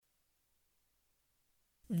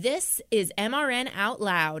This is MRN Out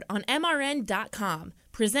Loud on MRN.com,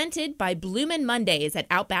 presented by Bloomin' Mondays at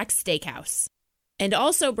Outback Steakhouse. And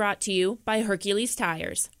also brought to you by Hercules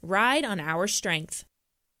Tires. Ride on our strength.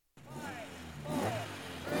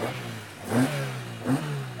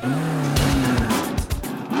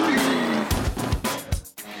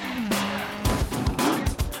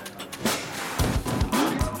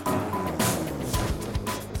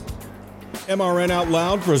 MRN Out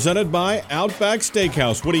Loud, presented by Outback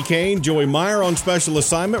Steakhouse. Woody Cain, Joey Meyer on special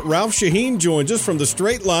assignment. Ralph Sheheen joins us from the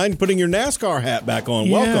straight line, putting your NASCAR hat back on.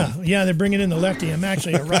 Welcome. Yeah, they're bringing in the lefty. I'm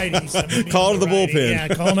actually a righty. So Call to the bullpen. Yeah,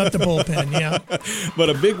 calling up the bullpen, yeah. But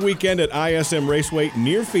a big weekend at ISM Raceway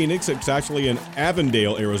near Phoenix. It's actually in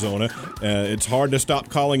Avondale, Arizona. It's hard to stop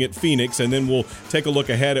calling it Phoenix. And then we'll take a look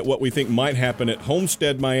ahead at what we think might happen at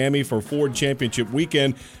Homestead, Miami for Ford Championship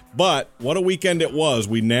Weekend. But what a weekend it was.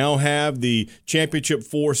 We now have the Championship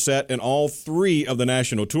 4 set in all three of the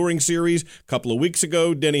National Touring Series. A couple of weeks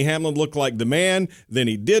ago, Denny Hamlin looked like the man. Then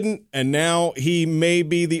he didn't, and now he may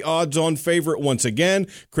be the odds-on favorite once again.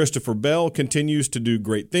 Christopher Bell continues to do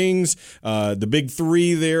great things. The big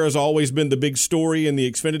three there has always been the big story in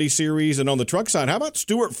the Xfinity Series. And on the truck side, how about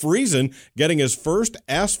Stuart Friesen getting his first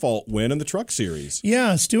asphalt win in the Truck Series?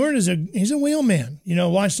 Yeah, Stuart he's a wheelman. You know,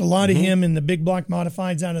 watched a lot of him in the big block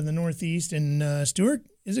modifieds out of the Northeast, and Stuart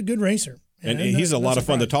is a good racer. And he's a lot of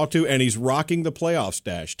fun to talk to, and he's rocking the playoff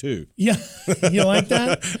stash, too. Yeah. You like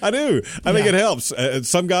that? I do. I think it helps.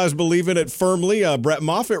 Some guys believe in it firmly. Brett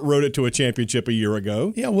Moffitt rode it to a championship a year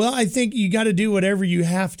ago. Yeah, well, I think you got to do whatever you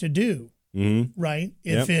have to do, right?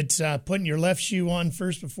 If Yep. it's putting your left shoe on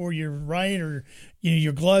first before your right, or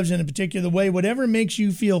your gloves in a particular way, whatever makes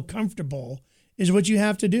you feel comfortable is what you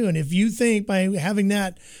have to do. And if you think by having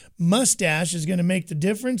that mustache is going to make the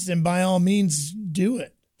difference, then by all means do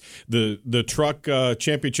it. The Truck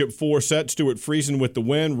Championship 4 set, Stuart Friesen with the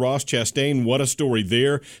win. Ross Chastain, what a story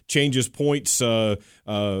there. Changes points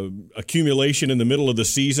accumulation in the middle of the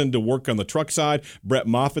season to work on the truck side. Brett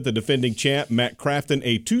Moffitt, the defending champ. Matt Crafton,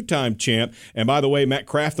 a two-time champ. And by the way, Matt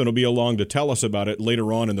Crafton will be along to tell us about it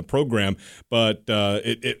later on in the program. But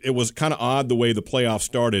it was kind of odd the way the playoffs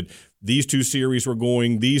started. These two series were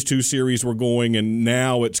going, and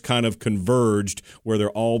now it's kind of converged where they'll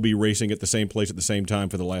all be racing at the same place at the same time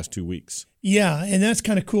for the last 2 weeks. Yeah, and that's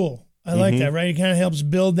kind of cool. I like that, right? It kind of helps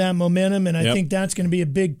build that momentum, and I think that's going to be a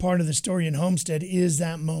big part of the story in Homestead is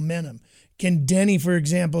that momentum. Can Denny, for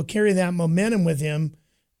example, carry that momentum with him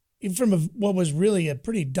from what was really a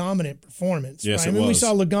pretty dominant performance? Yes, right? it was. We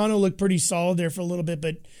saw Logano look pretty solid there for a little bit,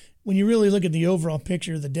 but when you really look at the overall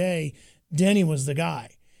picture of the day, Denny was the guy.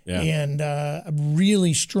 Yeah. And a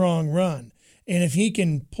really strong run. And if he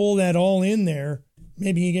can pull that all in there,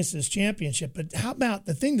 maybe he gets this championship. But how about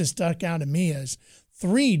the thing that stuck out to me is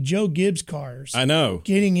 3 Joe Gibbs cars. I know.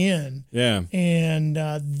 Getting in. Yeah. And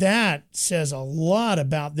that says a lot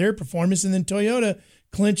about their performance. And then Toyota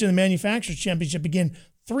clinching the Manufacturers Championship again.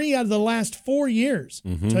 3 out of the last 4 years,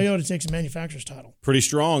 Toyota takes a manufacturer's title. Pretty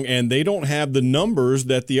strong, and they don't have the numbers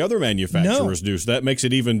that the other manufacturers do, so that makes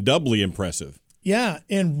it even doubly impressive. Yeah,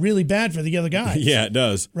 and really bad for the other guys. Yeah, it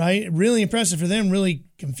does. Right? Really impressive for them, really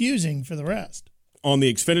confusing for the rest. On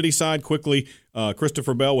the Xfinity side, quickly,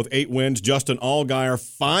 Christopher Bell with 8 wins. Justin Allgaier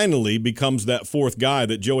finally becomes that 4th guy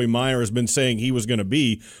that Joey Meyer has been saying he was going to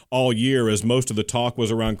be all year, as most of the talk was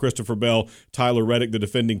around Christopher Bell, Tyler Reddick, the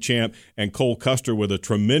defending champ, and Cole Custer with a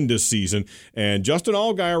tremendous season. And Justin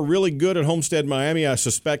Allgaier really good at Homestead, Miami. I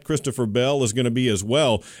suspect Christopher Bell is going to be as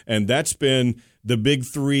well, and that's been the big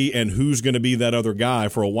three and who's going to be that other guy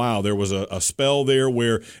for a while. There was a spell there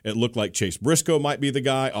where it looked like Chase Briscoe might be the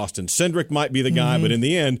guy, Austin Cindric might be the guy, but in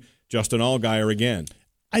the end, Justin Allgaier again.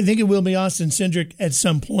 I think it will be Austin Cindric at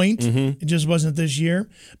some point. It just wasn't this year.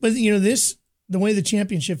 But, the way the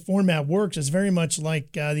championship format works is very much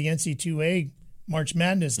like the NC2A March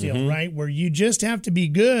Madness deal, right? Where you just have to be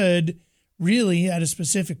good really at a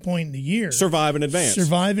specific point in the year. Survive in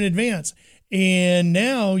advance. And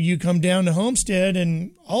now you come down to Homestead,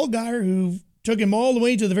 and Allgaier, who took him all the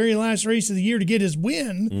way to the very last race of the year to get his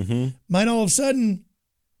win, might all of a sudden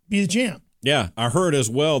be the champ. Yeah, I heard as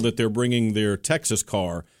well that they're bringing their Texas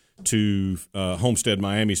car to Homestead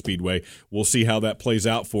Miami Speedway. We'll see how that plays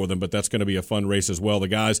out for them, but that's going to be a fun race as well. The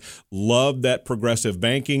guys love that progressive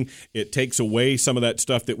banking. It takes away some of that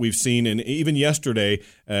stuff that we've seen, and even yesterday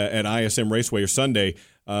at ISM Raceway or Sunday,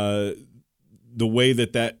 the way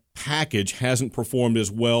that package hasn't performed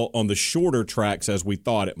as well on the shorter tracks as we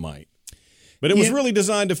thought it might. But it was really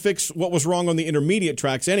designed to fix what was wrong on the intermediate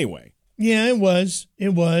tracks anyway. Yeah, it was.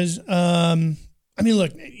 I mean,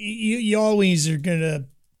 look, you always are going to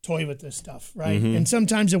toy with this stuff, right? And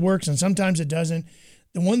sometimes it works and sometimes it doesn't.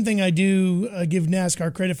 The one thing I do give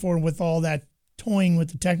NASCAR credit for with all that toying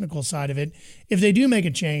with the technical side of it, if they do make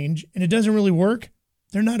a change and it doesn't really work,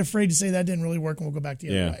 they're not afraid to say that didn't really work and we'll go back the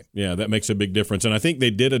other way. Yeah, that makes a big difference. And I think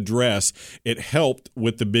they did address it helped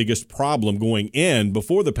with the biggest problem going in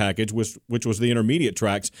before the package, which was the intermediate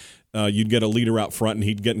tracks. You'd get a leader out front and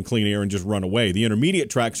he'd get in clean air and just run away. The intermediate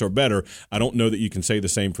tracks are better. I don't know that you can say the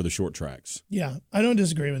same for the short tracks. Yeah, I don't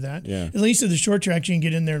disagree with that. Yeah. At least at the short tracks, you can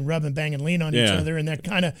get in there and rub and bang and lean on each other, and that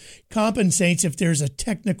kind of compensates if there's a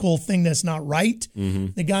technical thing that's not right.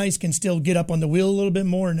 Mm-hmm. The guys can still get up on the wheel a little bit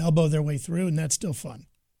more and elbow their way through, and that's still fun.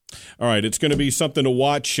 All right, it's going to be something to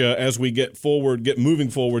watch as we get moving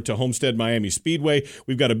forward to Homestead Miami Speedway.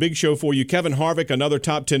 We've got a big show for you. Kevin Harvick, another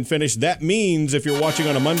top 10 finish. That means if you're watching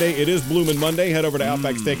on a Monday, it is Bloomin' Monday. Head over to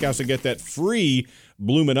Outback Steakhouse and get that free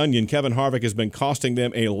Bloomin' Onion. Kevin Harvick has been costing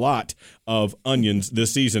them a lot of onions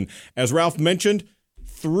this season. As Ralph mentioned,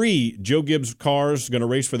 3 Joe Gibbs cars going to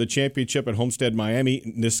race for the championship at Homestead Miami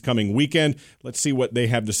this coming weekend. Let's see what they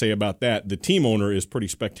have to say about that. The team owner is pretty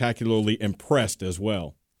spectacularly impressed as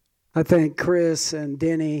well. I think Chris and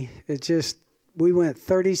Denny, we went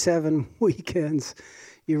 37 weekends.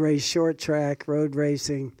 You race short track, road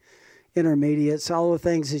racing, intermediates, all the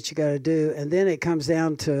things that you got to do. And then it comes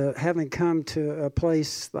down to having come to a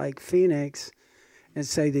place like Phoenix and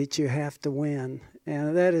say that you have to win.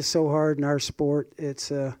 And that is so hard in our sport. It's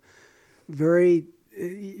you're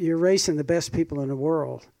racing the best people in the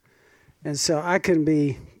world. And so I couldn't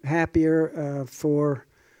be happier for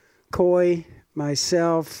Coy,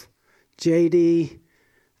 myself, JD,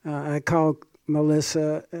 I called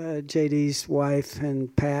Melissa, JD's wife,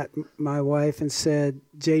 and Pat, my wife, and said,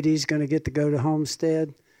 JD's going to get to go to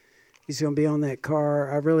Homestead. He's going to be on that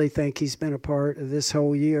car. I really think he's been a part of this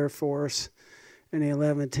whole year for us in the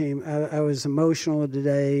 11 team. I was emotional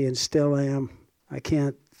today and still am. I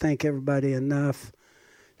can't thank everybody enough.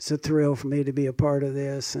 It's a thrill for me to be a part of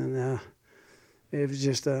this, and it was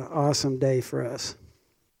just an awesome day for us.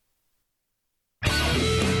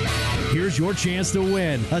 Here's your chance to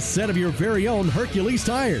win a set of your very own Hercules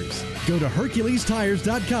tires. Go to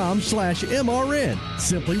HerculesTires.com/MRN.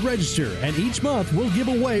 Simply register, and each month we'll give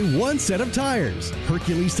away 1 set of tires.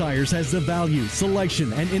 Hercules Tires has the value,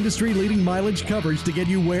 selection, and industry-leading mileage coverage to get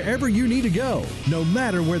you wherever you need to go, no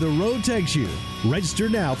matter where the road takes you. Register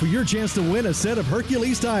now for your chance to win a set of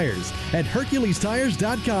Hercules tires at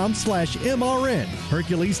HerculesTires.com/MRN.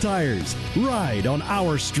 Hercules Tires. Ride on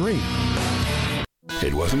our street.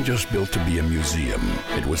 It wasn't just built to be a museum.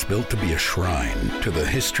 It was built to be a shrine to the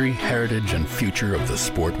history, heritage, and future of the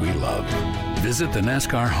sport we love. Visit the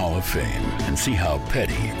NASCAR Hall of Fame and see how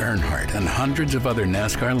Petty, Earnhardt, and hundreds of other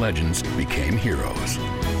NASCAR legends became heroes.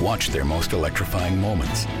 Watch their most electrifying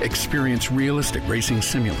moments, experience realistic racing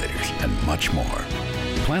simulators, and much more.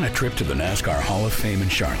 Plan a trip to the NASCAR Hall of Fame in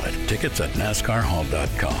Charlotte. Tickets at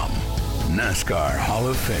NASCARHall.com. NASCAR Hall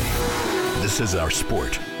of Fame. This is our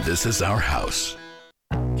sport. This is our house.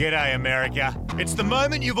 G'day, America. It's the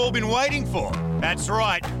moment you've all been waiting for. That's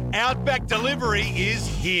right. Outback Delivery is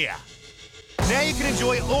here. Now you can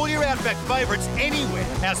enjoy all your Outback favourites anywhere.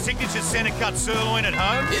 Our signature centre cut sirloin at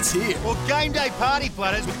home. It's here. Or game day party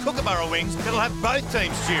platters with Kookaburra wings that'll have both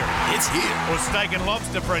teams cheering. It's here. Or steak and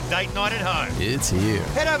lobster for a date night at home. It's here.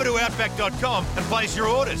 Head over to Outback.com and place your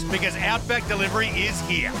orders because Outback Delivery is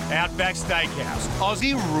here. Outback Steakhouse.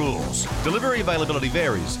 Aussie rules. Delivery availability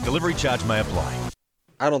varies. Delivery charge may apply.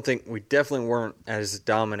 I don't think we definitely weren't as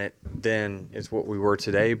dominant then as what we were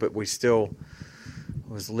today, but we still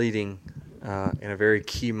was leading in a very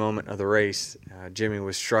key moment of the race. Jimmy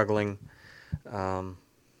was struggling. If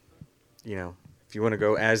you want to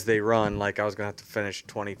go as they run, like I was going to have to finish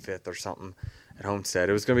 25th or something at Homestead.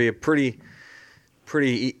 It was going to be a pretty,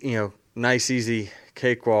 nice, easy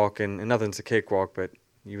cakewalk, and nothing's a cakewalk, but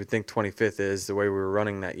you would think 25th is the way we were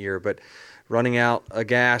running that year. But running out of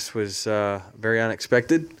gas was very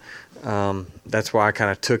unexpected. That's why I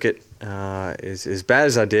kind of took it as bad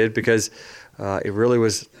as I did, because it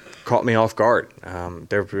really caught me off guard.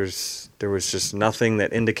 There was just nothing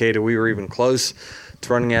that indicated we were even close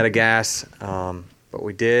to running out of gas, but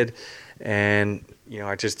we did, and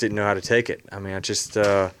I just didn't know how to take it. I mean, I just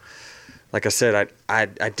like I said,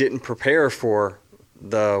 I didn't prepare for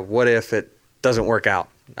the what if it doesn't work out.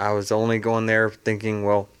 I was only going there thinking,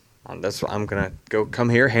 well, that's what I'm going to come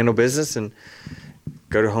here, handle business, and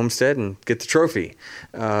go to Homestead and get the trophy.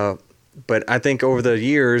 But I think over the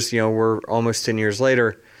years, we're almost 10 years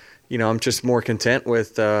later, I'm just more content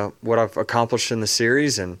with what I've accomplished in the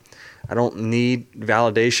series, and I don't need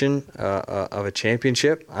validation of a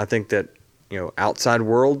championship. I think that, outside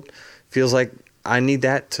world feels like I need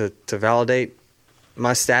that to validate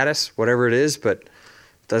my status, whatever it is. But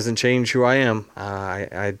doesn't change who I am.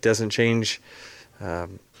 It doesn't change how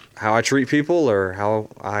I treat people or how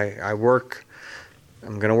I work.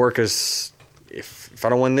 I'm going to work if I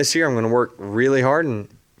don't win this year, I'm going to work really hard in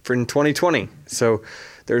 2020. So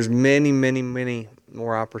there's many, many, many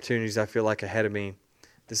more opportunities I feel like ahead of me.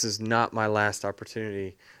 This is not my last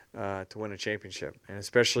opportunity to win a championship. And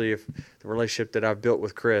especially if the relationship that I've built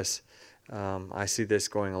with Chris, I see this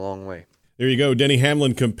going a long way. There you go. Denny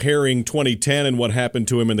Hamlin comparing 2010 and what happened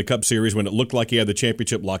to him in the Cup Series when it looked like he had the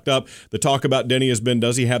championship locked up. The talk about Denny has been,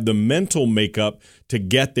 does he have the mental makeup to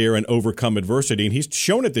get there and overcome adversity? And he's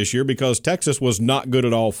shown it this year because Texas was not good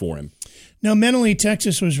at all for him. No, mentally,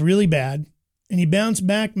 Texas was really bad. And he bounced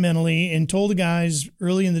back mentally and told the guys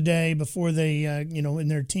early in the day before they, in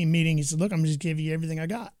their team meeting, he said, look, I'm just giving you everything I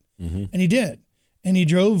got. Mm-hmm. And he did. And he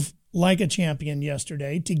drove like a champion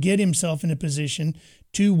yesterday to get himself in a position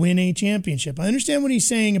to win a championship. I understand what he's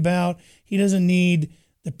saying about he doesn't need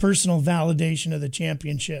the personal validation of the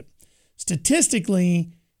championship.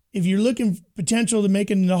 Statistically, if you're looking for potential to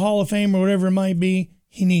make it in the Hall of Fame or whatever it might be,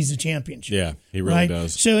 he needs a championship. Yeah, he really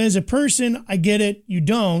does. So as a person, I get it. You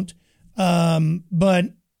don't. But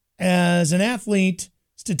as an athlete,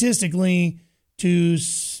 statistically, to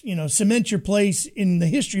cement your place in the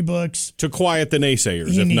history books, to quiet the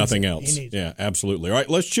naysayers, if nothing else. Yeah, absolutely. All right,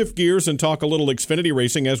 let's shift gears and talk a little Xfinity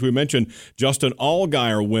racing. As we mentioned, Justin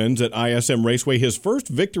Allgaier wins at ISM Raceway, his first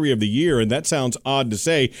victory of the year, and that sounds odd to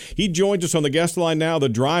say. He joins us on the guest line now, the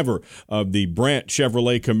driver of the Brandt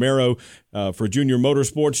Chevrolet Camaro for Junior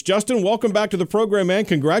Motorsports. Justin, welcome back to the program, man.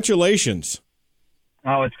 Congratulations.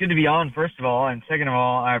 Oh, it's good to be on, first of all, and second of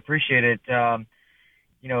all, I appreciate it.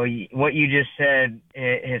 What you just said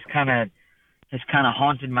has kind of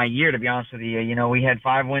haunted my year, to be honest with you. We had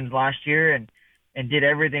 5 wins last year and did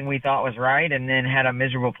everything we thought was right, and then had a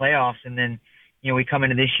miserable playoffs. And then, we come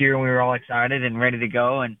into this year and we were all excited and ready to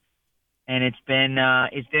go, and it's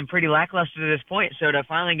been pretty lackluster to this point. So to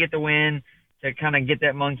finally get the win, to kind of get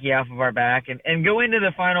that monkey off of our back, and go into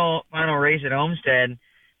the final race at Homestead,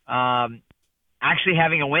 actually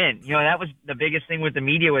having a win. That was the biggest thing with the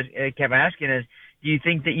media was kept asking is, do you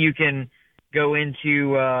think that you can go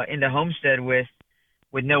into Homestead with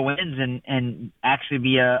no wins and actually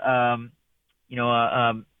be a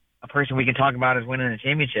person we can talk about as winning the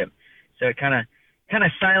championship? So it kind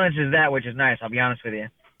of silences that, which is nice. I'll be honest with you.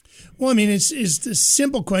 Well, I mean, it's a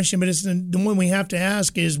simple question, but it's the one we have to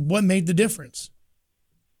ask is what made the difference?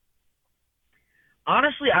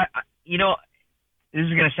 Honestly, this is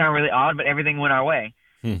going to sound really odd, but everything went our way.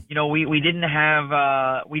 We didn't have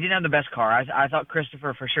the best car. I thought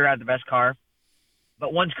Christopher for sure had the best car,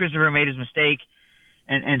 but once Christopher made his mistake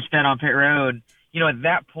and sped on pit road, at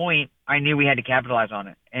that point I knew we had to capitalize on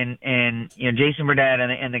it. And Jason Burdett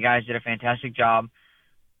and the guys did a fantastic job.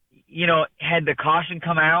 Had the caution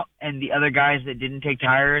come out and the other guys that didn't take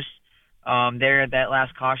tires there at that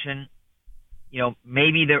last caution,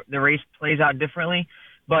 maybe the race plays out differently,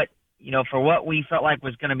 but for what we felt like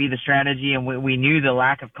was going to be the strategy, and we knew the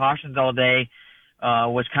lack of cautions all day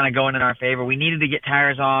was kind of going in our favor. We needed to get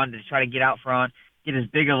tires on to try to get out front, get as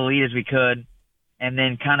big of a lead as we could, and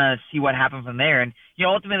then kind of see what happened from there. And,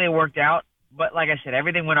 ultimately it worked out. But like I said,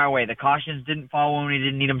 everything went our way. The cautions didn't fall when we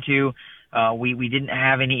didn't need them to. We didn't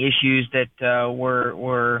have any issues that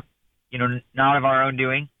were not of our own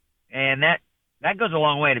doing. And that goes a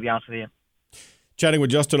long way, to be honest with you. Chatting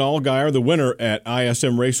with Justin Allgaier, the winner at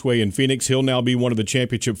ISM Raceway in Phoenix. He'll now be one of the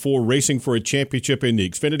Championship 4, racing for a championship in the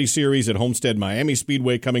Xfinity Series at Homestead Miami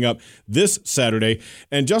Speedway coming up this Saturday.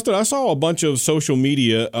 And Justin, I saw a bunch of social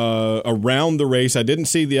media around the race. I didn't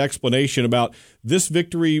see the explanation about this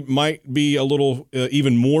victory might be a little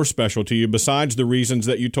even more special to you besides the reasons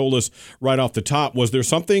that you told us right off the top. Was there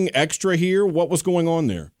something extra here? What was going on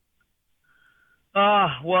there?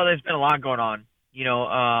 Well, there's been a lot going on.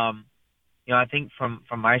 I think from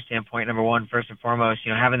my standpoint, number one, first and foremost,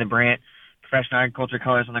 having the Brandt professional agriculture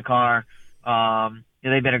colors on the car,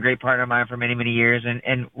 they've been a great partner of mine for many, many years.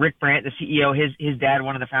 And Rick Brandt, the CEO, his dad,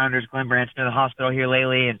 one of the founders, Glenn Brandt's been in the hospital here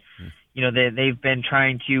lately. And, they've been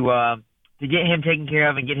trying to get him taken care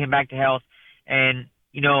of and get him back to health. And,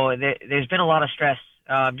 there's been a lot of stress,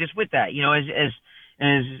 just with that,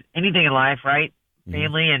 as anything in life, right? Mm-hmm.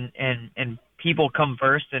 Family and people come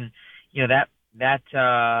first. And,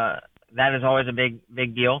 that is always a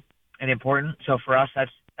big deal and important. So for us,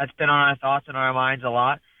 that's been on our thoughts and our minds a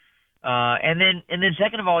lot. And then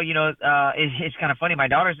second of all, it's kind of funny. My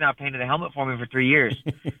daughter's now painted a helmet for me for 3 years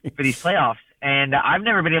for these playoffs, and I've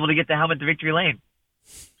never been able to get the helmet to victory lane.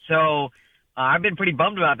 So I've been pretty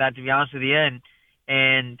bummed about that, to be honest with you.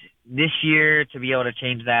 And this year to be able to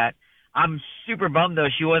change that, I'm super bummed though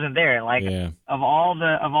she wasn't there. Like of all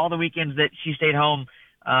the weekends that she stayed home,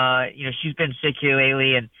 she's been sick here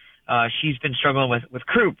lately, and she's been struggling with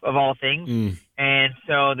croup of all things. And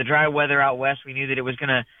so the dry weather out west, we knew that it was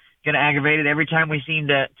gonna aggravate it. Every time we seem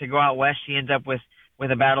to go out west, she ends up with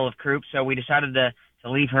a battle of croup. So we decided to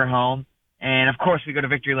leave her home, and of course we go to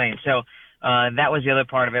Victory Lane. So that was the other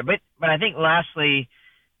part of it. But I think lastly,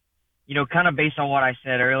 kind of based on what I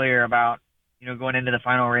said earlier about going into the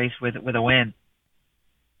final race with a win,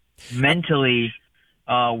 mentally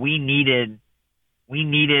we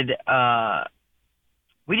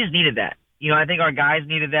just needed that. I think our guys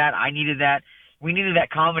needed that. I needed that. We needed that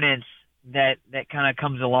confidence that kind of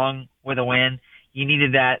comes along with a win. You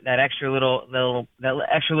needed that extra little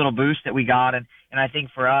boost that we got, and I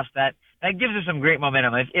think for us that gives us some great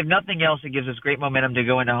momentum. If nothing else, it gives us great momentum to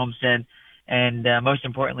go into Homestead, and most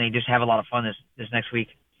importantly, just have a lot of fun this next week.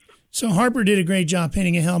 So Harper did a great job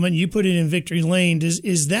painting a helmet. You put it in Victory Lane.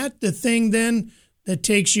 Is that the thing then that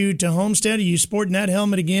takes you to Homestead? Are you sporting that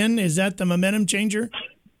helmet again? Is that the momentum changer?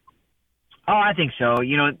 Oh, I think so.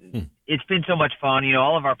 It's been so much fun.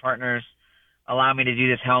 All of our partners allow me to do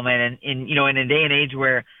this helmet, and in a day and age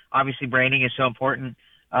where obviously branding is so important,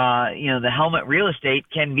 the helmet real estate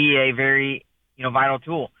can be a very vital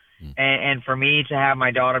tool. And for me to have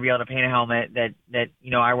my daughter be able to paint a helmet that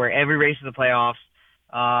I wear every race of the playoffs,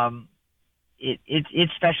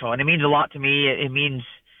 it's special, and it means a lot to me. It means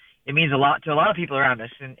a lot to a lot of people around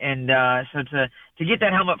us, and so to get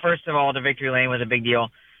that helmet, first of all, to Victory Lane was a big deal.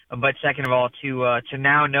 But second of all, to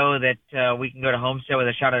now know that we can go to Homestead with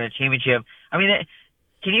a shot at a championship. I mean,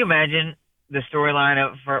 can you imagine the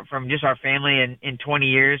storyline from just our family in 20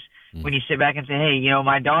 years when you sit back and say, hey,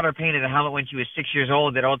 my daughter painted a helmet when she was 6 years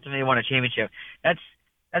old that ultimately won a championship. That's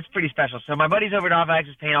pretty special. So my buddies over at Off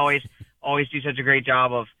Axis Paint always do such a great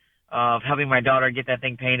job of helping my daughter get that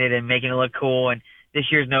thing painted and making it look cool. And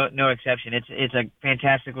this year's no exception. It's a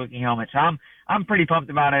fantastic looking helmet. So I'm pretty pumped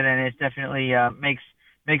about it, and it definitely makes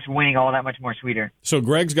winning all that much more sweeter. So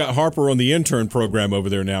Greg's got Harper on the intern program over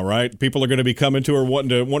there now, right? People are going to be coming to her wanting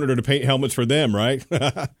her to paint helmets for them, right?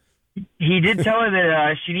 He did tell her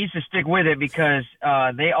that she needs to stick with it because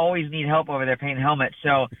they always need help over there painting helmets.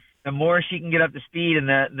 So the more she can get up to speed and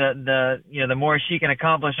the more she can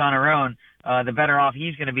accomplish on her own, the better off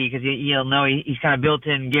he's going to be because he'll know he's kind of built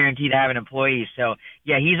in, guaranteed to have an employee. So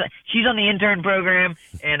yeah, she's on the intern program,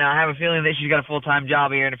 and I have a feeling that she's got a full-time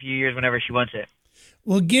job here in a few years whenever she wants it.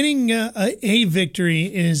 Well, getting a victory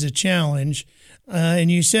is a challenge, and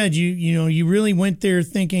you said you really went there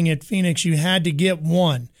thinking at Phoenix you had to get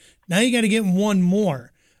one. Now you got to get one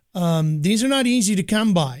more. These are not easy to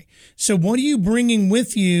come by. So what are you bringing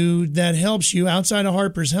with you that helps you outside of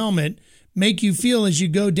Harper's helmet make you feel as you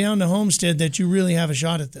go down to Homestead that you really have a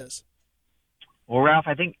shot at this? Well, Ralph,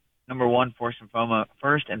 I think number one, first and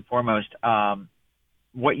foremost,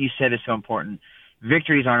 what you said is so important.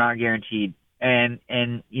 Victories are not guaranteed. And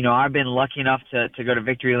I've been lucky enough to go to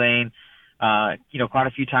Victory Lane, quite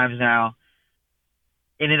a few times now.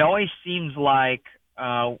 And it always seems like,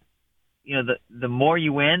 the more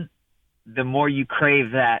you win, the more you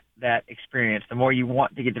crave that experience, the more you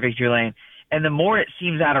want to get to Victory Lane. And the more it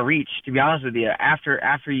seems out of reach, to be honest with you.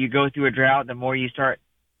 After you go through a drought, the more you start,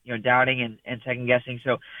 doubting and second guessing.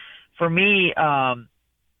 So for me,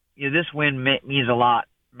 this win means a lot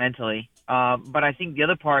mentally. But I think the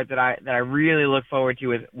other part that I really look forward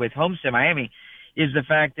to with Homestead Miami is the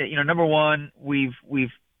fact that, number one, we've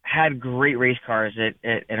had great race cars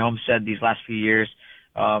at Homestead these last few years.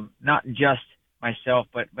 Not just myself,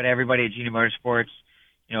 but everybody at Junior Motorsports,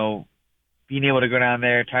 being able to go down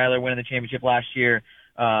there, Tyler winning the championship last year,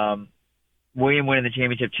 William winning the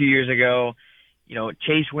championship 2 years ago,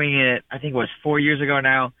 Chase winning it, I think it was 4 years ago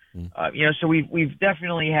now. So we've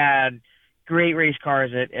definitely had great race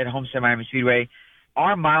cars at Homestead Miami Speedway.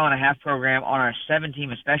 Our mile-and-a-half program on our 7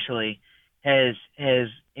 team especially has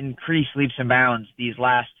increased leaps and bounds these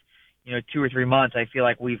last 2 or 3 months. I feel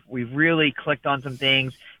like we've really clicked on some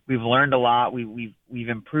things. We've learned a lot. We've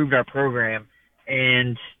improved our program,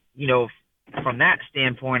 and from that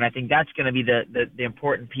standpoint, I think that's going to be the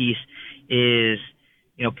important piece is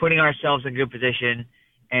putting ourselves in good position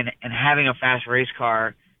and having a fast race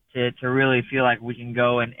car to really feel like we can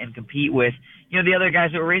go and compete with, the other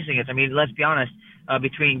guys that were racing it. I mean, let's be honest,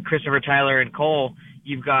 between Christopher, Tyler, and Cole,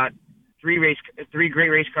 you've got three great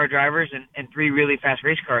race car drivers and 3 really fast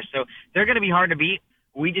race cars. So they're going to be hard to beat.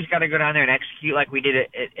 We just got to go down there and execute like we did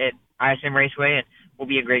at ISM Raceway, and we'll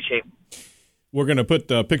be in great shape. We're going to put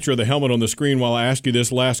the picture of the helmet on the screen while I ask you this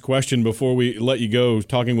last question before we let you go.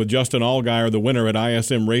 Talking with Justin Allgaier, the winner at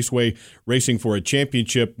ISM Raceway, racing for a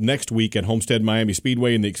championship next week at Homestead Miami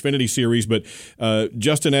Speedway in the Xfinity Series. But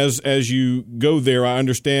Justin, as you go there, I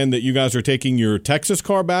understand that you guys are taking your Texas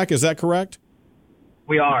car back. Is that correct?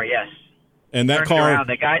 We are, yes. And that car, around.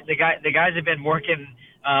 The guys have been working,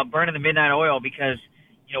 burning the midnight oil because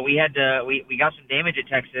we got some damage at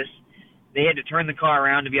Texas. They had to turn the car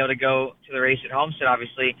around to be able to go to the race at Homestead,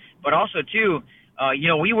 obviously. But also, too,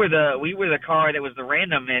 we were the car that was the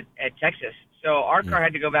random at Texas. So our car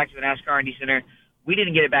had to go back to the NASCAR R&D Center. We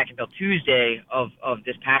didn't get it back until Tuesday of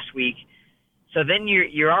this past week. So then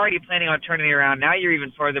you're already planning on turning it around. Now you're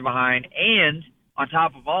even further behind. And on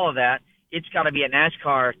top of all of that, it's got to be at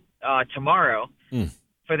NASCAR tomorrow.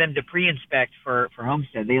 For them to pre-inspect for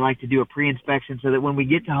Homestead. They like to do a pre-inspection so that when we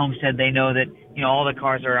get to Homestead, they know that, all the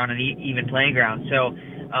cars are on an even playing ground. So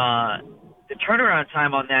the turnaround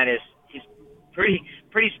time on that is pretty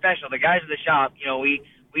special. The guys at the shop, we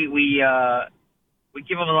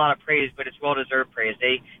give them a lot of praise, but it's well-deserved praise.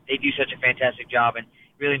 They do such a fantastic job and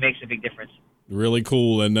really makes a big difference. Really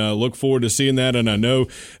cool, and look forward to seeing that. And I know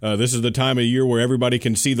this is the time of year where everybody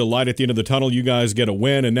can see the light at the end of the tunnel. You guys get a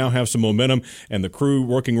win and now have some momentum, and the crew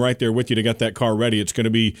working right there with you to get that car ready. It's going to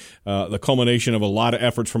be the culmination of a lot of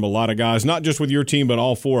efforts from a lot of guys, not just with your team, but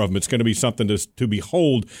all four of them. It's going to be something to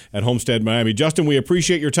behold at Homestead Miami. Justin, we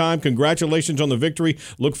appreciate your time. Congratulations on the victory.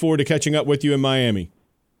 Look forward to catching up with you in Miami.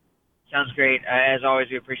 Sounds great. As always,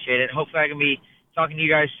 we appreciate it. Hopefully I can be talking to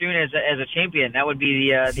you guys soon as a champion. That would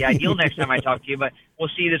be the ideal next time I talk to you, but we'll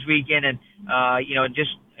see you this weekend. And, just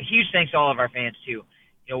a huge thanks to all of our fans too.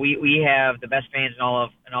 We have the best fans in all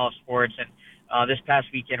of sports. And, this past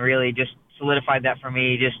weekend really just solidified that for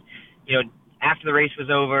me. Just, after the race was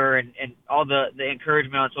over and all the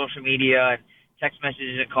encouragement on social media and text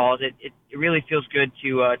messages and calls, it really feels good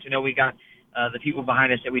to know we got the people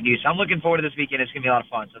behind us that we do. So I'm looking forward to this weekend. It's going to be a lot of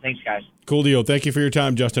fun. So thanks, guys. Cool deal. Thank you for your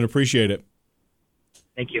time, Justin. Appreciate it.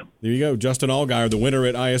 Thank you. There you go, Justin Allgaier, the winner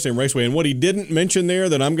at ISM Raceway. And what he didn't mention there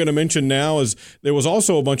that I'm going to mention now is there was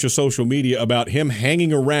also a bunch of social media about him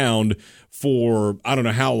hanging around for, I don't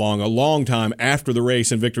know how long, a long time after the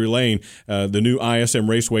race in Victory Lane. The new ISM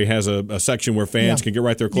Raceway has a section where fans can get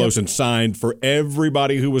right there close and sign for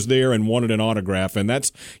everybody who was there and wanted an autograph. And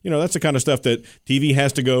that's the kind of stuff that TV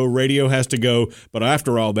has to go, radio has to go. But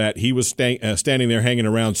after all that, he was standing there hanging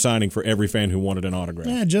around signing for every fan who wanted an autograph.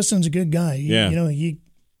 Yeah, Justin's a good guy.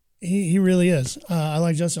 He really is. I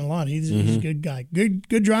like Justin a lot. He's a good guy.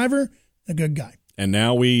 Good driver, a good guy. And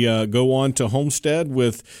now we go on to Homestead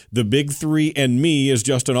with the big three and me as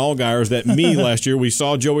Justin Allgaier. That me last year. We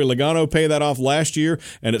saw Joey Logano pay that off last year,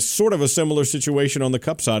 and it's sort of a similar situation on the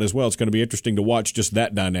Cup side as well. It's going to be interesting to watch just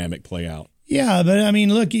that dynamic play out. Yeah, but I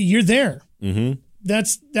mean, look, you're there. Mm-hmm.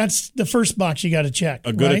 That's the first box you got to check.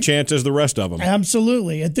 A good a chance as the rest of them.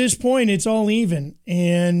 Absolutely. At this point, it's all even,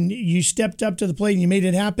 and you stepped up to the plate and you made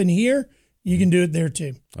it happen here. You can do it there,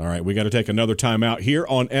 too. All right, we got to take another time out here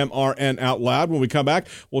on MRN Out Loud. When we come back,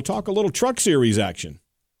 we'll talk a little Truck Series action.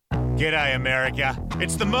 G'day, America.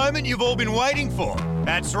 It's the moment you've all been waiting for.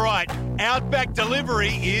 That's right, Outback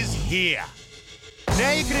Delivery is here.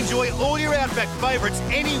 Now you can enjoy all your Outback favourites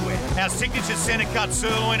anywhere. Our signature centre-cut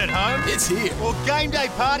sirloin at home. It's here. Or game day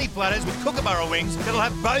party platters with Kookaburra wings that'll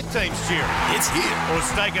have both teams cheering. It's here. Or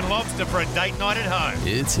steak and lobster for a date night at home.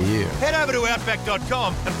 It's here. Head over to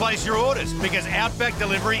Outback.com and place your orders because Outback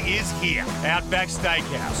Delivery is here. Outback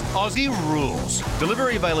Steakhouse. Aussie rules.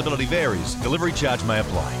 Delivery availability varies. Delivery charge may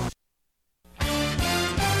apply.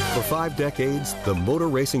 For 5 decades, the Motor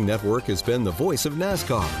Racing Network has been the voice of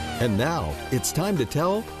NASCAR. And now, it's time to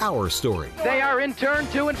tell our story. They are in turn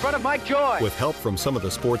 2 in front of Mike Joy. With help from some of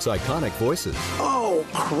the sport's iconic voices. Oh,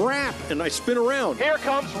 crap! And I spin around. Here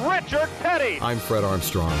comes Richard Petty. I'm Fred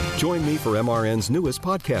Armstrong. Join me for MRN's newest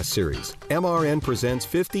podcast series. MRN Presents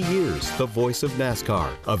 50 Years, the voice of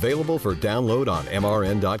NASCAR. Available for download on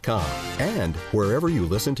MRN.com. And wherever you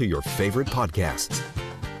listen to your favorite podcasts.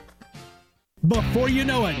 Before you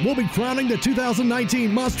know it, we'll be crowning the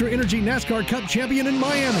 2019 Monster Energy NASCAR Cup champion in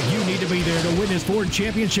Miami. You need to be there to witness Ford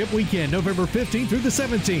Championship Weekend, November 15th through the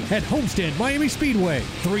 17th at Homestead Miami Speedway.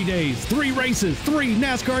 3 days, 3 races, 3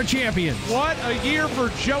 NASCAR champions. What a year for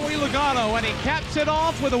Joey Logano, and he caps it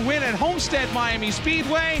off with a win at Homestead Miami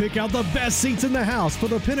Speedway. Pick out the best seats in the house for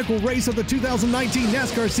the pinnacle race of the 2019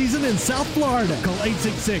 NASCAR season in South Florida. Call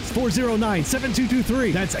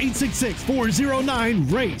 866-409-7223. That's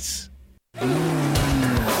 866-409-RACE.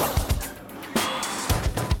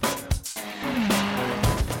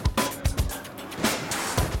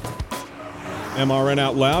 MRN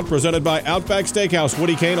Out Loud, presented by Outback Steakhouse.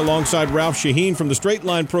 Woody Cain alongside Ralph Sheheen from the Straight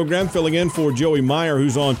Line program, filling in for Joey Meyer,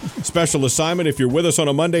 who's on special assignment. If you're with us on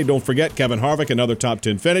a Monday, don't forget Kevin Harvick, another top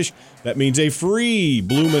 10 finish. That means a free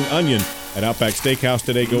bloomin' onion at Outback Steakhouse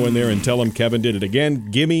today. Go in there and tell them Kevin did it again.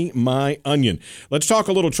 Gimme my onion. Let's talk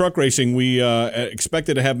a little truck racing. We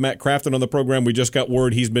expected to have Matt Crafton on the program. We just got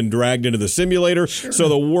word he's been dragged into the simulator, so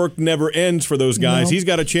the work never ends for those guys. He's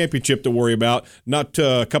got a championship to worry about, not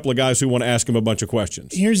a couple of guys who want to ask him a bunch of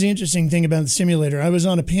questions. Here's the interesting thing about the simulator. I was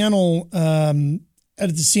on a panel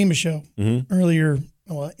at the SEMA show early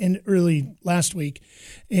last week,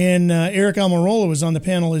 and Eric Almirola was on the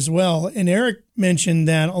panel as well. And Eric mentioned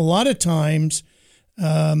that a lot of times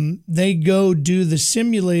they go do the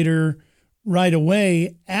simulator right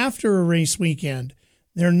away after a race weekend.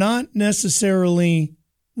 They're not necessarily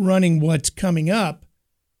running what's coming up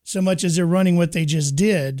so much as they're running what they just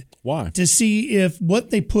did. Why? To see if what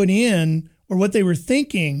they put in or what they were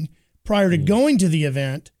thinking prior to going to the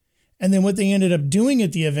event and then what they ended up doing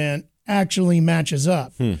at the event actually matches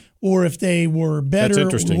up, or if they were better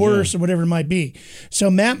or worse or whatever it might be. So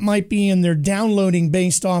Matt might be in there downloading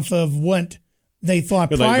based off of what they thought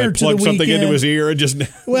prior to the weekend. Something into his ear and just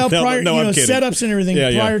setups and everything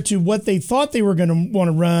prior to what they thought they were going to want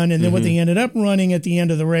to run, and then what they ended up running at the end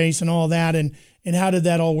of the race and all that, and how did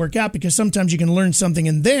that all work out? Because sometimes you can learn something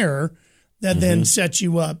in there that then sets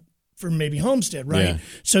you up for maybe Homestead, right? Yeah.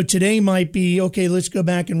 So today might be, okay, let's go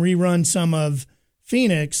back and rerun some of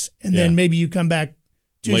Phoenix, and then maybe you come back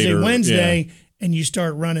Tuesday, Wednesday, and you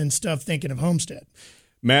start running stuff thinking of Homestead.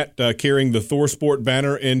 Matt carrying the Thor Sport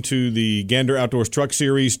banner into the Gander Outdoors Truck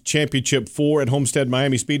Series Championship 4 at Homestead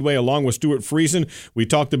Miami Speedway, along with Stuart Friesen. We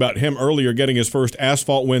talked about him earlier, getting his first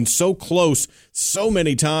asphalt win so close so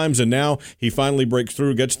many times, and now he finally breaks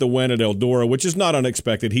through, gets the win at Eldora, which is not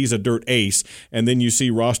unexpected. He's a dirt ace. And then you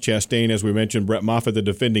see Ross Chastain, as we mentioned, Brett Moffitt, the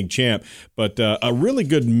defending champ. But a really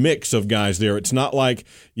good mix of guys there. It's not like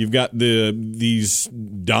you've got these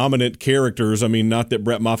dominant characters. I mean, not that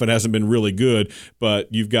Brett Moffitt hasn't been really good, but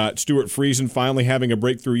you've got Stuart Friesen finally having a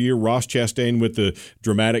breakthrough year. Ross Chastain with the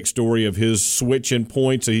dramatic story of his switch in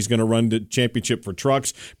points. So he's going to run the championship for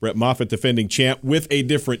trucks. Brett Moffitt, defending champ with a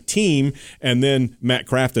different team. And then Matt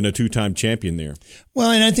Crafton, a two-time champion there.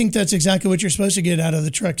 Well, and I think that's exactly what you're supposed to get out of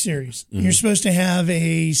the truck series. You're supposed to have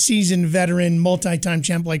a seasoned veteran, multi-time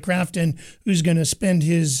champ like Crafton who's going to spend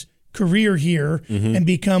his career here and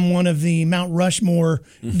become one of the Mount Rushmore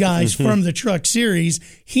guys from the truck series.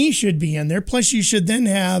 He should be in there. Plus, you should then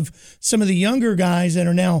have some of the younger guys that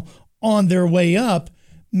are now on their way up,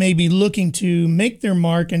 maybe looking to make their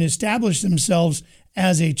mark and establish themselves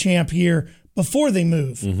as a champ here before they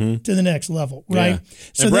move to the next level, right? Yeah.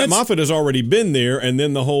 So Brett Moffitt has already been there, and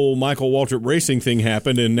then the whole Michael Waltrip Racing thing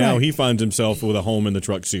happened, and now he finds himself with a home in the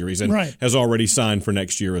truck series and has already signed for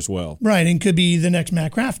next year as well. Right, and could be the next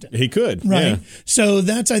Matt Crafton. He could, right? So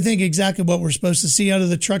that's, I think, exactly what we're supposed to see out of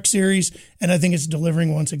the truck series, and I think it's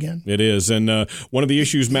delivering once again. It is, and one of the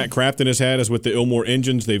issues Matt Crafton has had is with the Ilmore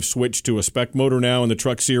engines. They've switched to a spec motor now in the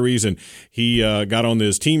truck series, and he got on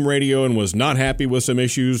his team radio and was not happy with some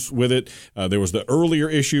issues with it. There was the earlier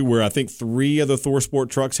issue where I think 3 of the Thor Sport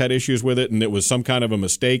trucks had issues with it, and it was some kind of a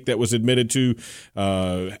mistake that was admitted to,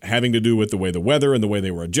 having to do with the way the weather and the way they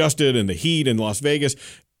were adjusted and the heat in Las Vegas.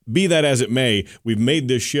 Be that as it may, we've made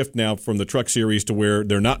this shift now from the truck series to where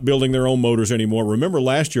they're not building their own motors anymore. Remember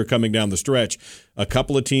last year coming down the stretch, a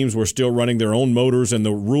couple of teams were still running their own motors, and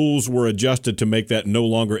the rules were adjusted to make that no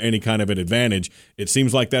longer any kind of an advantage. It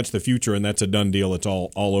seems like that's the future, and that's a done deal. It's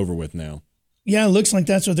all over with now. Yeah, it looks like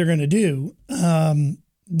that's what they're going to do.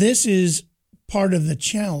 This is part of the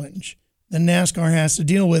challenge that NASCAR has to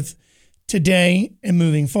deal with today and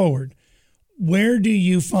moving forward. Where do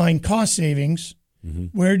you find cost savings?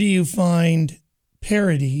 Where do you find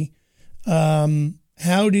parity?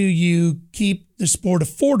 How do you keep the sport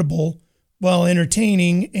affordable while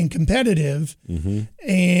entertaining and competitive?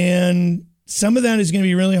 And some of that is going to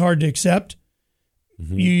be really hard to accept.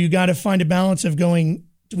 You got to find a balance of going,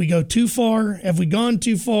 do we go too far? Have we gone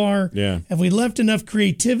too far? Have we left enough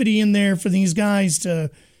creativity in there for these guys to,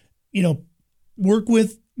 work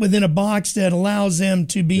within a box that allows them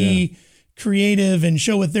to be creative and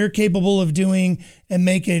show what they're capable of doing and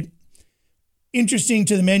make it interesting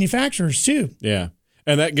to the manufacturers too? Yeah.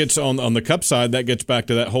 And that gets on the Cup side, that gets back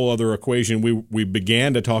to that whole other equation we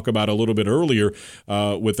began to talk about a little bit earlier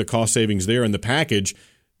with the cost savings there in the package.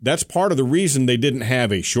 That's part of the reason they didn't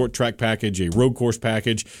have a short track package, a road course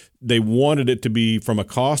package. They wanted it to be, from a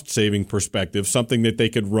cost-saving perspective, something that they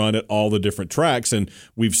could run at all the different tracks. And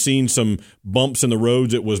we've seen some bumps in the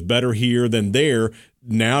roads. It was better here than there.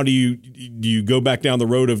 Now do you go back down the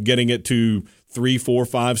road of getting it to 3, 4,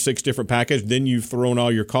 5, 6 different packages, then you've thrown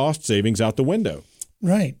all your cost savings out the window.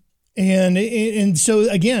 Right. And so,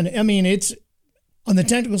 again, I mean, it's on the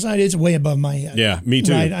technical side, it's way above my head. Yeah, me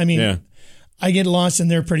too. Right? I mean, I get lost in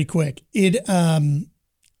there pretty quick.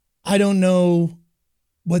 I don't know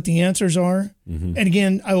what the answers are. Mm-hmm. And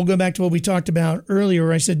again, I will go back to what we talked about earlier,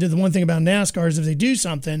 where I said the one thing about NASCAR is if they do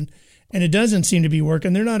something and it doesn't seem to be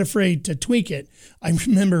working, they're not afraid to tweak it. I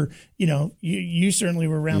remember, you certainly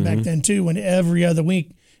were around back then too, when every other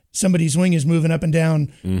week somebody's wing is moving up and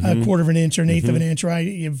down a quarter of an inch or an eighth of an inch,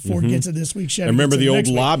 right? Ford gets it this week. Chevy I remember the old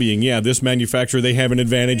week. lobbying. Yeah, this manufacturer, they have an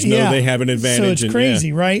advantage. No, they have an advantage. So it's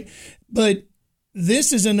crazy, right? But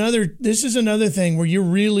this is another thing where you're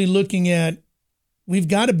really looking at, we've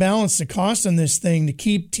got to balance the cost on this thing to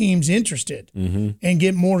keep teams interested and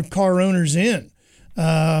get more car owners in.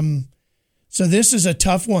 So this is a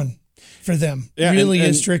tough one for them. Yeah, really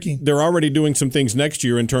is tricky. They're already doing some things next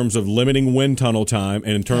year in terms of limiting wind tunnel time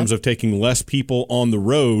and in terms of taking less people on the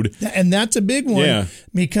road. And that's a big one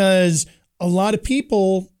because a lot of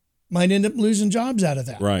people might end up losing jobs out of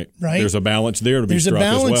that. Right. There's a balance there to be struck as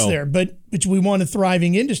well. There's a balance there, but we want a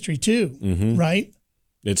thriving industry too, right?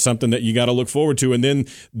 It's something that you got to look forward to. And then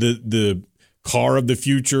the car of the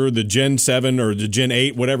future, the Gen 7 or the Gen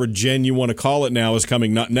 8, whatever gen you want to call it now, is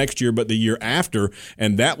coming not next year, but the year after.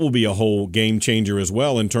 And that will be a whole game changer as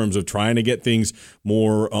well in terms of trying to get things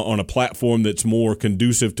more on a platform that's more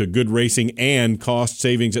conducive to good racing and cost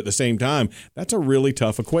savings at the same time. That's a really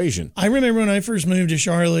tough equation. I remember when I first moved to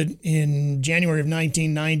Charlotte in January of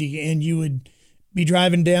 1990, and you would be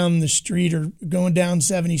driving down the street or going down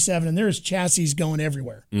 77, and there's chassis going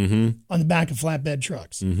everywhere on the back of flatbed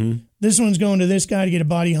trucks. This one's going to this guy to get a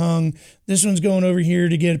body hung. This one's going over here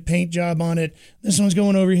to get a paint job on it. This one's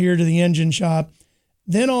going over here to the engine shop.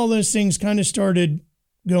 Then all those things kind of started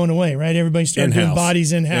going away, right? Everybody started doing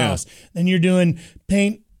bodies in-house. Yeah. Then you're doing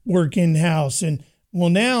paint work in-house. And, well,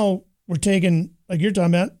 now we're taking, like you're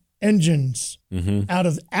talking about, engines out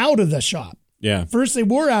of the shop. Yeah. First they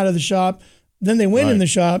were out of the shop. Then they went in the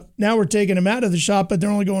shop. Now we're taking them out of the shop, but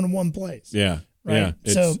they're only going to one place. Yeah. Right.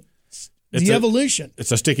 Yeah. So it's the evolution.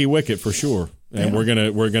 It's a sticky wicket for sure. And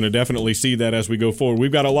we're gonna definitely see that as we go forward.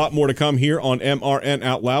 We've got a lot more to come here on MRN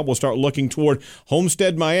Out Loud. We'll start looking toward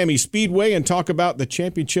Homestead Miami Speedway and talk about the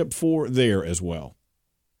championship for there as well.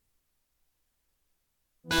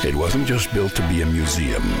 It wasn't just built to be a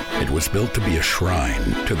museum. It was built to be a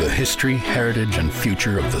shrine to the history, heritage, and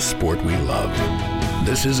future of the sport we love.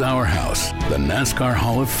 This is our house, the NASCAR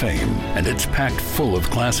Hall of Fame, and it's packed full of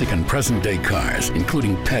classic and present-day cars,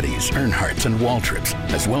 including Petty's, Earnhardt's, and Waltrips,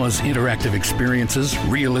 as well as interactive experiences,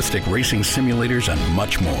 realistic racing simulators, and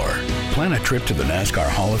much more. Plan a trip to the NASCAR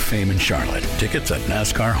Hall of Fame in Charlotte. Tickets at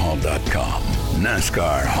NASCARHall.com.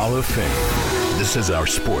 NASCAR Hall of Fame. This is our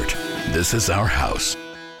sport. This is our house.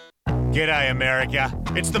 G'day, America.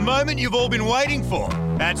 It's the moment you've all been waiting for.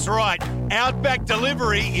 That's right. Outback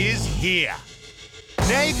Delivery is here.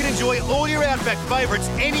 Now you can enjoy all your Outback favourites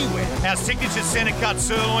anywhere. Our signature centre cut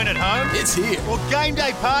sirloin at home. It's here. Or game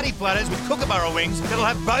day party platters with Kookaburra wings that'll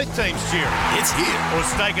have both teams cheering. It's here. Or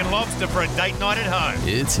steak and lobster for a date night at home.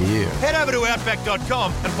 It's here. Head over to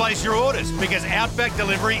Outback.com and place your orders because Outback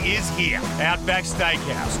Delivery is here. Outback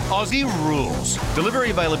Steakhouse. Aussie rules. Delivery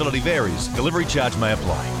availability varies. Delivery charge may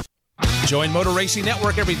apply. Join Motor Racing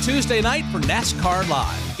Network every Tuesday night for NASCAR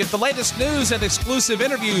Live. Get the latest news and exclusive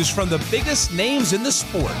interviews from the biggest names in the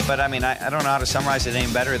sport. But, I mean, I don't know how to summarize it any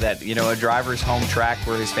better that, a driver's home track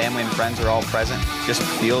where his family and friends are all present just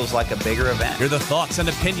feels like a bigger event. Hear the thoughts and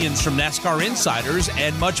opinions from NASCAR insiders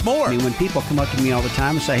and much more. I mean, when people come up to me all the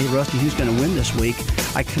time and say, hey, Rusty, who's going to win this week?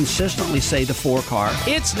 I consistently say the 4-car.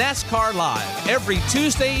 It's NASCAR Live every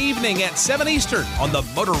Tuesday evening at 7 Eastern on the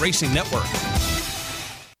Motor Racing Network.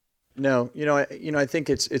 No, I think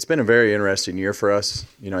it's been a very interesting year for us.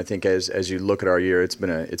 I think as you look at our year, it's been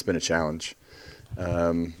a challenge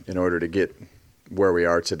in order to get where we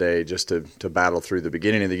are today, just to battle through the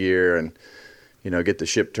beginning of the year and get the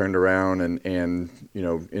ship turned around and in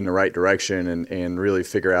the right direction and really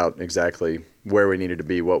figure out exactly where we needed to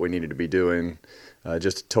be, what we needed to be doing.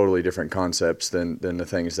 Just totally different concepts than the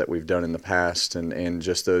things that we've done in the past, and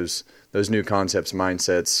just those new concepts,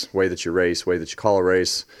 mindsets, way that you race, way that you call a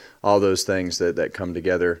race, all those things that come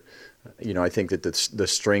together. I think that the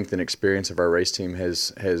strength and experience of our race team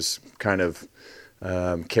has kind of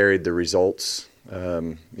carried the results,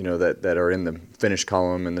 that are in the finish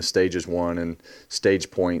column and the stages won and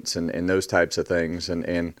stage points and those types of things.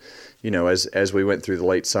 And as we went through the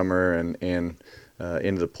late summer and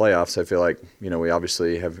into the playoffs, I feel like we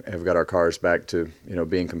obviously have got our cars back to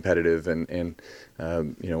being competitive and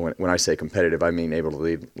when I say competitive, I mean able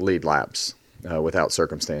to lead laps. without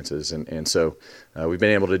circumstances. And so we've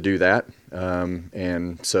been able to do that.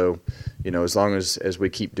 And so, as long as we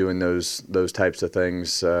keep doing those types of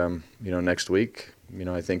things, next week,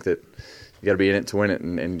 I think that you got to be in it to win it,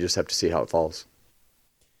 and you just have to see how it falls.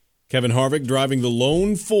 Kevin Harvick driving the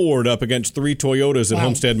lone Ford up against 3 Toyotas at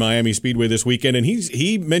Homestead Miami Speedway this weekend. And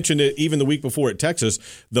he mentioned it even the week before at Texas,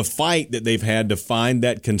 the fight that they've had to find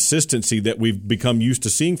that consistency that we've become used to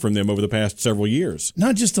seeing from them over the past several years.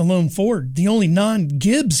 Not just a lone Ford, the only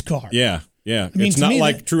non-Gibbs car. Yeah. I mean, it's not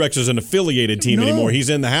like Truex is an affiliated team anymore. He's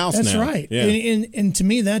in the house now. That's right. Yeah. And to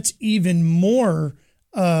me, that's even more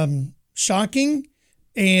shocking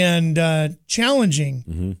and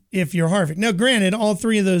challenging if you're Harvick. Now, granted, all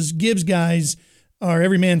 3 of those Gibbs guys are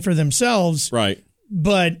every man for themselves. Right.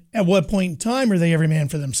 But at what point in time are they every man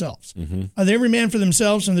for themselves? Are they every man for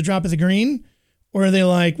themselves from the drop of the green? Or are they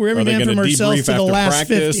like, we're every man for ourselves to the last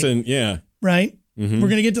 50? Right? We're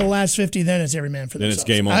going to get to the last 50, then it's every man for themselves.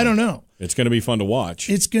 Then it's game on. I don't know. It's going to be fun to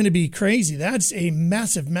watch. It's going to be crazy. That's a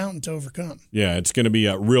massive mountain to overcome. Yeah, it's going to be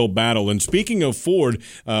a real battle. And speaking of Ford,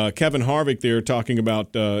 Kevin Harvick there talking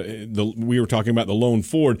about we were talking about the lone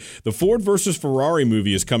Ford. The Ford versus Ferrari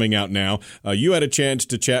movie is coming out now. You had a chance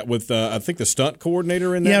to chat with I think the stunt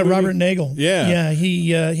coordinator in that movie? Robert Nagel. Yeah,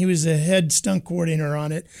 he was the head stunt coordinator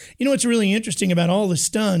on it. What's really interesting about all the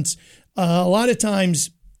stunts? A lot of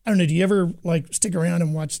times, I don't know, do you ever stick around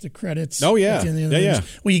and watch the credits? Oh, yeah. Yeah.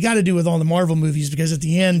 Well, you got to do with all the Marvel movies because at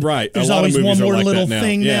the end, there's always one more little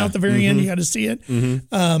thing now at the very end. You got to see it.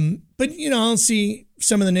 But, I'll see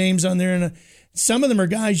some of the names on there, and some of them are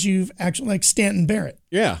guys you've actually, like Stanton Barrett.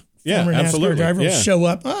 Yeah, former absolutely. NASCAR driver will show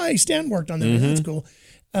up. Oh, hey, Stanton worked on that. That's cool.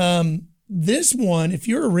 This one, if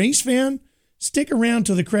you're a race fan, stick around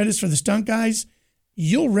till the credits for the stunt guys.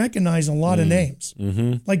 You'll recognize a lot of names,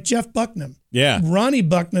 like Jeff Bucknam. Yeah. Ronnie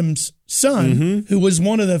Bucknam's son, who was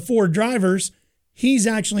one of the Ford drivers, he's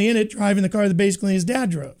actually in it driving the car that basically his dad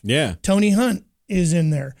drove. Yeah. Tony Hunt is in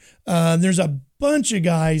there. There's a bunch of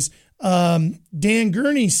guys. Dan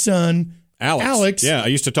Gurney's son, Alex. Yeah, I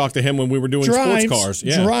used to talk to him when we were doing sports cars.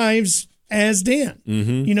 Yeah. Drives as Dan.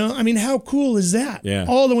 How cool is that? Yeah.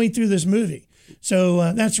 All the way through this movie.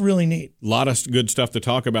 So that's really neat. A lot of good stuff to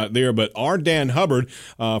talk about there. But our Dan Hubbard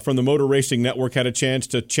from the Motor Racing Network had a chance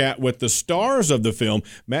to chat with the stars of the film,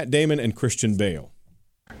 Matt Damon and Christian Bale.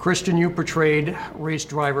 Christian, you portrayed race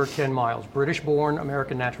driver Ken Miles, British-born,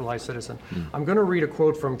 American naturalized citizen. I'm going to read a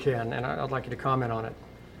quote from Ken, and I'd like you to comment on it.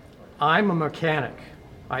 I'm a mechanic.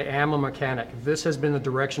 I am a mechanic. This has been the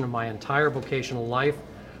direction of my entire vocational life.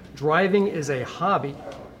 Driving is a hobby,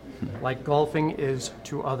 like golfing is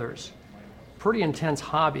to others. Pretty intense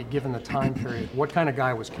hobby given the time period. What kind of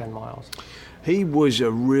guy was Ken Miles? He was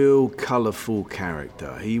a real colourful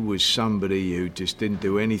character. He was somebody who just didn't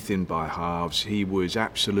do anything by halves. He was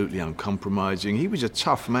absolutely uncompromising. He was a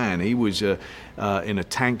tough man. He was in a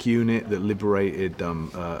tank unit that liberated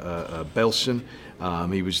Belsen.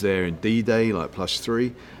 He was there in D-Day, like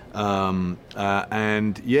 +3.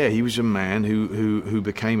 He was a man who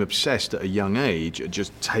became obsessed at a young age at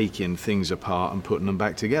just taking things apart and putting them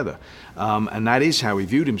back together. And that is how he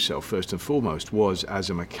viewed himself, first and foremost, was as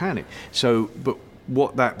a mechanic. But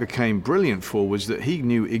what that became brilliant for was that he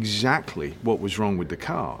knew exactly what was wrong with the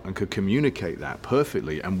car and could communicate that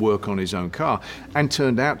perfectly and work on his own car, and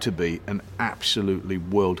turned out to be an absolutely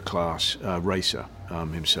world-class racer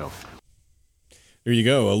himself. There you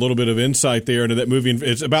go. A little bit of insight there into that movie.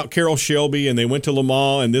 It's about Carroll Shelby, and they went to Le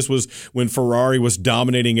Mans, and this was when Ferrari was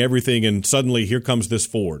dominating everything, and suddenly here comes this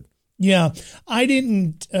Ford. Yeah. I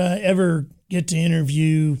didn't ever get to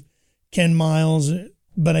interview Ken Miles,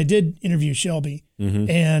 but I did interview Shelby.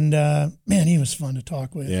 And, man, he was fun to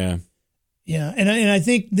talk with. Yeah. Yeah. And I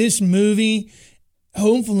think this movie,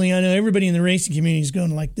 hopefully, I know everybody in the racing community is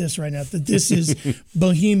going like this right now, that this is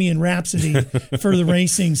Bohemian Rhapsody for the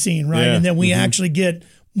racing scene, right? Yeah. And that we actually get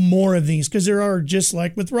more of these, because there are, just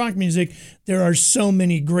like with rock music, there are so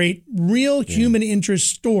many great real human interest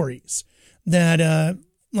stories that,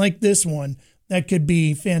 like this one, that could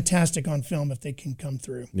be fantastic on film if they can come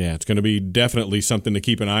through. Yeah, it's going to be definitely something to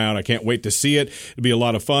keep an eye on. I can't wait to see it. It'll be a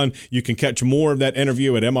lot of fun. You can catch more of that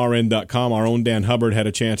interview at MRN.com. Our own Dan Hubbard had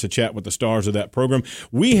a chance to chat with the stars of that program.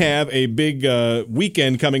 We have a big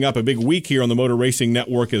weekend coming up, a big week here on the Motor Racing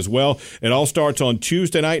Network as well. It all starts on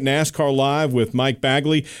Tuesday night, NASCAR Live with Mike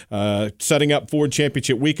Bagley, setting up Ford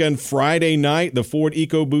Championship Weekend. Friday night, the Ford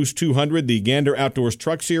EcoBoost 200, the Gander Outdoors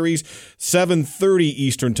Truck Series, 7:30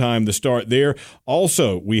 Eastern Time to start there.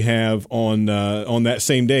 Also, we have on that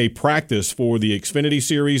same day practice for the Xfinity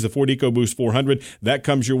Series, the Ford EcoBoost 400. That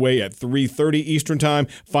comes your way at 3:30 Eastern Time.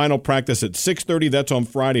 Final practice at 6:30. That's on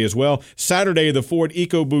Friday as well. Saturday, the Ford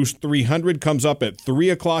EcoBoost 300 comes up at 3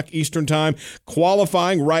 o'clock Eastern Time.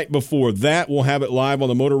 Qualifying right before that. We'll have it live on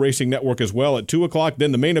the Motor Racing Network as well at 2 o'clock.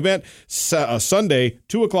 Then the main event, Sunday,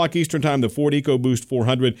 2 o'clock Eastern Time, the Ford EcoBoost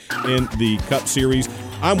 400 in the Cup Series.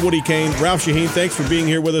 I'm Woody Cain. Ralph Sheheen, thanks for being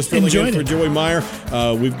here with us, filling in for Joey Meyer.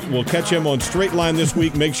 We'll catch him on Straight Line this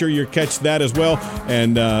week. Make sure you catch that as well.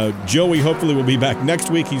 And Joey hopefully will be back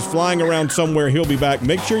next week. He's flying around somewhere. He'll be back.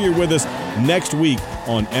 Make sure you're with us next week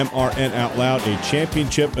on MRN Out Loud, a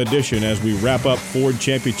championship edition as we wrap up Ford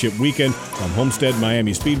Championship Weekend on Homestead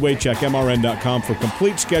Miami Speedway. Check MRN.com for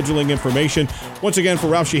complete scheduling information. Once again, for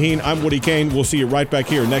Ralph Sheheen, I'm Woody Cain. We'll see you right back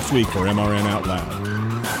here next week for MRN Out Loud.